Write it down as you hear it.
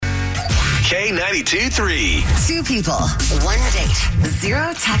K92-3. Two people, one date,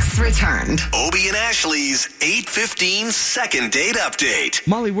 zero texts returned. Obie and Ashley's 8:15 second date update.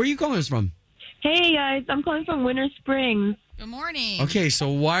 Molly, where are you calling us from? Hey guys, I'm calling from Winter Springs. Good morning. Okay, so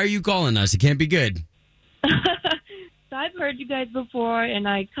why are you calling us? It can't be good. So I've heard you guys before, and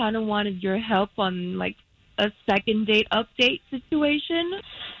I kind of wanted your help on like a second date update situation.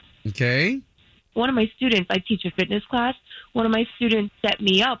 Okay. One of my students, I teach a fitness class. One of my students set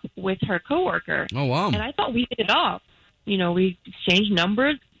me up with her coworker. Oh, wow. And I thought we hit it off. You know, we exchanged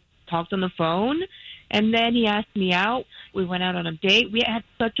numbers, talked on the phone, and then he asked me out. We went out on a date. We had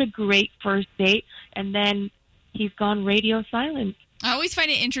such a great first date, and then he's gone radio silent. I always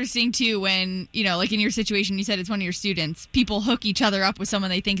find it interesting, too, when, you know, like in your situation, you said it's one of your students. People hook each other up with someone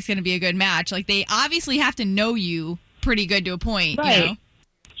they think is going to be a good match. Like, they obviously have to know you pretty good to a point, right. You know?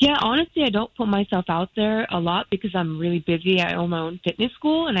 Yeah, honestly, I don't put myself out there a lot because I'm really busy. I own my own fitness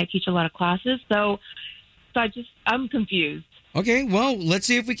school, and I teach a lot of classes. So I'm confused. Okay, well, let's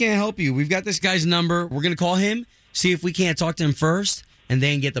see if we can help you. We've got this guy's number. We're going to call him, see if we can't talk to him first, and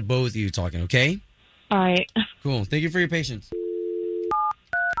then get the both of you talking, okay? All right. Cool. Thank you for your patience.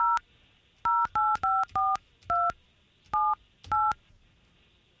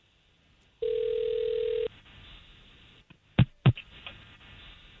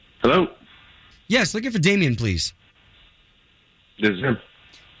 Hello? Yes, looking for Damian, please. This is him.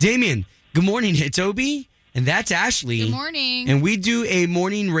 Damian, good morning. It's Obie, and that's Ashley. Good morning. And we do a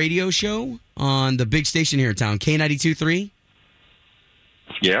morning radio show on the big station here in town, K92.3.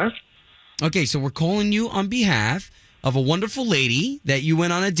 Yeah? Okay, so we're calling you on behalf of a wonderful lady that you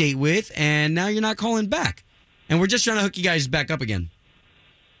went on a date with, and now you're not calling back. And we're just trying to hook you guys back up again.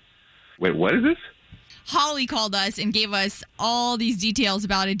 Wait, what is this? Holly called us and gave us all these details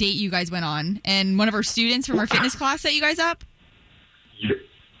about a date you guys went on. And one of our students from our fitness class set you guys up.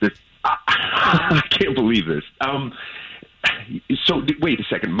 I can't believe this. So, wait a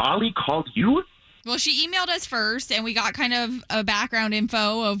second. Molly called you? Well, she emailed us first, and we got kind of a background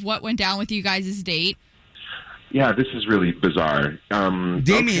info of what went down with you guys' date. Yeah, this is really bizarre. Damian,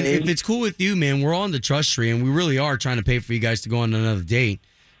 okay. if it's cool with you, man, we're on the trust tree, and we really are trying to pay for you guys to go on another date.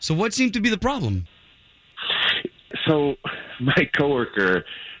 So what seemed to be the problem? So, my coworker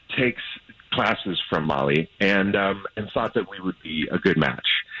takes classes from Molly and thought that we would be a good match.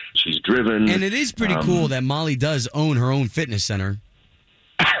 She's driven. And it is pretty cool that Molly does own her own fitness center.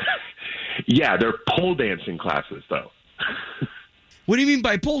 Yeah, they're pole dancing classes, though. What do you mean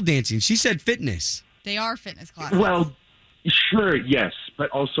by pole dancing? She said fitness. They are fitness classes. Well, sure, yes.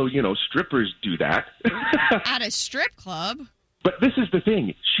 But also, strippers do that. At a strip club? But this is the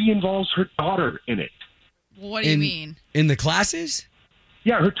thing. She involves her daughter in it. What do you mean? In the classes?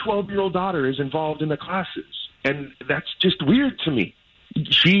 Yeah, her 12-year-old daughter is involved in the classes. And that's just weird to me.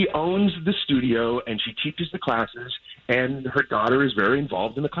 She owns the studio, and she teaches the classes, and her daughter is very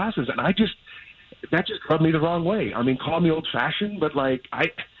involved in the classes. And that just rubbed me the wrong way. I mean, call me old-fashioned, but,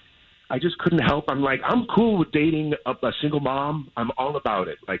 I just couldn't help. I'm cool with dating a single mom. I'm all about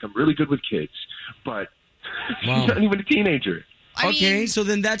it. I'm really good with kids. But Wow. she's not even a teenager. Okay, so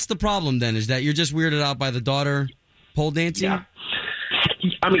then that's the problem then, is that you're just weirded out by the daughter pole dancing? Yeah.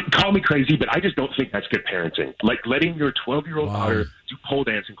 I mean, call me crazy, but I just don't think that's good parenting. Letting your 12-year-old daughter do pole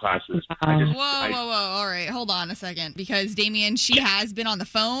dancing classes. Whoa. All right, hold on a second. Because, Damian, she has been on the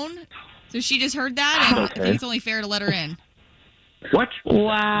phone, so she just heard that, and I think it's only fair to let her in. What?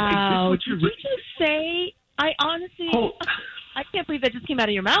 Wow. Is this what Did you just say? I honestly, I can't believe that just came out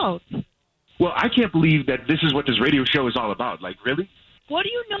of your mouth. Well, I can't believe that this is what this radio show is all about. Really? What do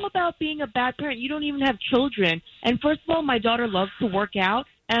you know about being a bad parent? You don't even have children. And first of all, my daughter loves to work out,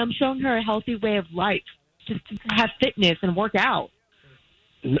 and I'm showing her a healthy way of life, just to have fitness and work out.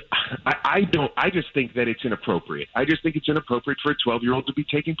 I don't. I just think that it's inappropriate. I just think it's inappropriate for a 12-year-old to be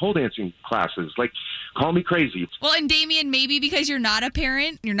taking pole dancing classes. Call me crazy. Well, and Damian, maybe because you're not a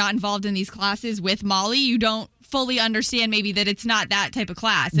parent, you're not involved in these classes with Molly, you don't fully understand maybe that it's not that type of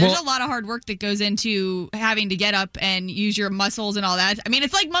class. There's a lot of hard work that goes into having to get up and use your muscles and all that. I mean,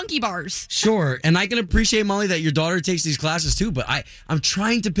 it's like monkey bars. Sure, and I can appreciate, Molly, that your daughter takes these classes too, but I'm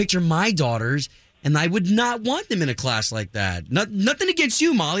trying to picture my daughters, and I would not want them in a class like that. Nothing against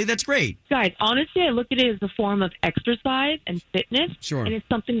you, Molly. That's great. Guys, honestly, I look at it as a form of exercise and fitness. Sure. And it's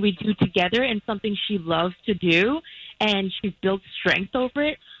something we do together and something she loves to do, and she's built strength over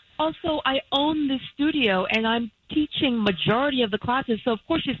it. Also, I own this studio, and I'm teaching majority of the classes, so of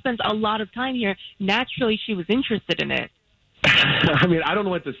course she spends a lot of time here. Naturally, she was interested in it. I mean, I don't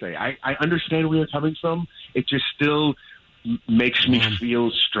know what to say. I understand where you're coming from. It just still makes me feel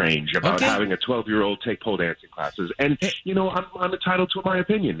strange about having a 12-year-old take pole dancing classes. And, I'm entitled to my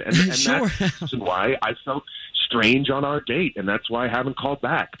opinion. And Sure. that's why I felt strange on our date, and that's why I haven't called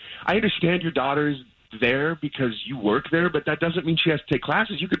back. I understand your daughter's there because you work there, but that doesn't mean she has to take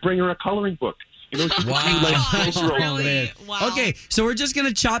classes. You could bring her a coloring book. She could be like 12-year-old. Really? Wow. Okay, so we're just going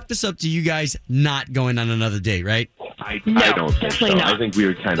to chop this up to you guys not going on another date, right? I don't think so. Not. I think we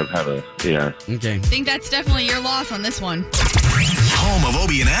would kind of have Okay. I think that's definitely your loss on this one. Home of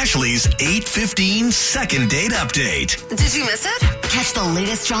Obie and Ashley's 8:15 second date update. Did you miss it? Catch the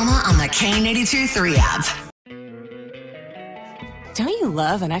latest drama on the K82-3 app. Don't you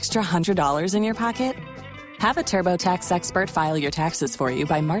love an extra $100 in your pocket? Have a TurboTax expert file your taxes for you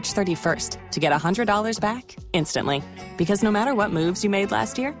by March 31st to get $100 back instantly. Because no matter what moves you made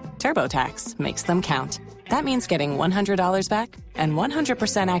last year, TurboTax makes them count. That means getting $100 back and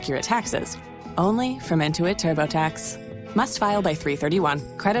 100% accurate taxes only from Intuit TurboTax. Must file by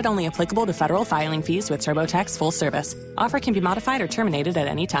 3/31. Credit only applicable to federal filing fees with TurboTax full service. Offer can be modified or terminated at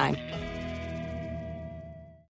any time.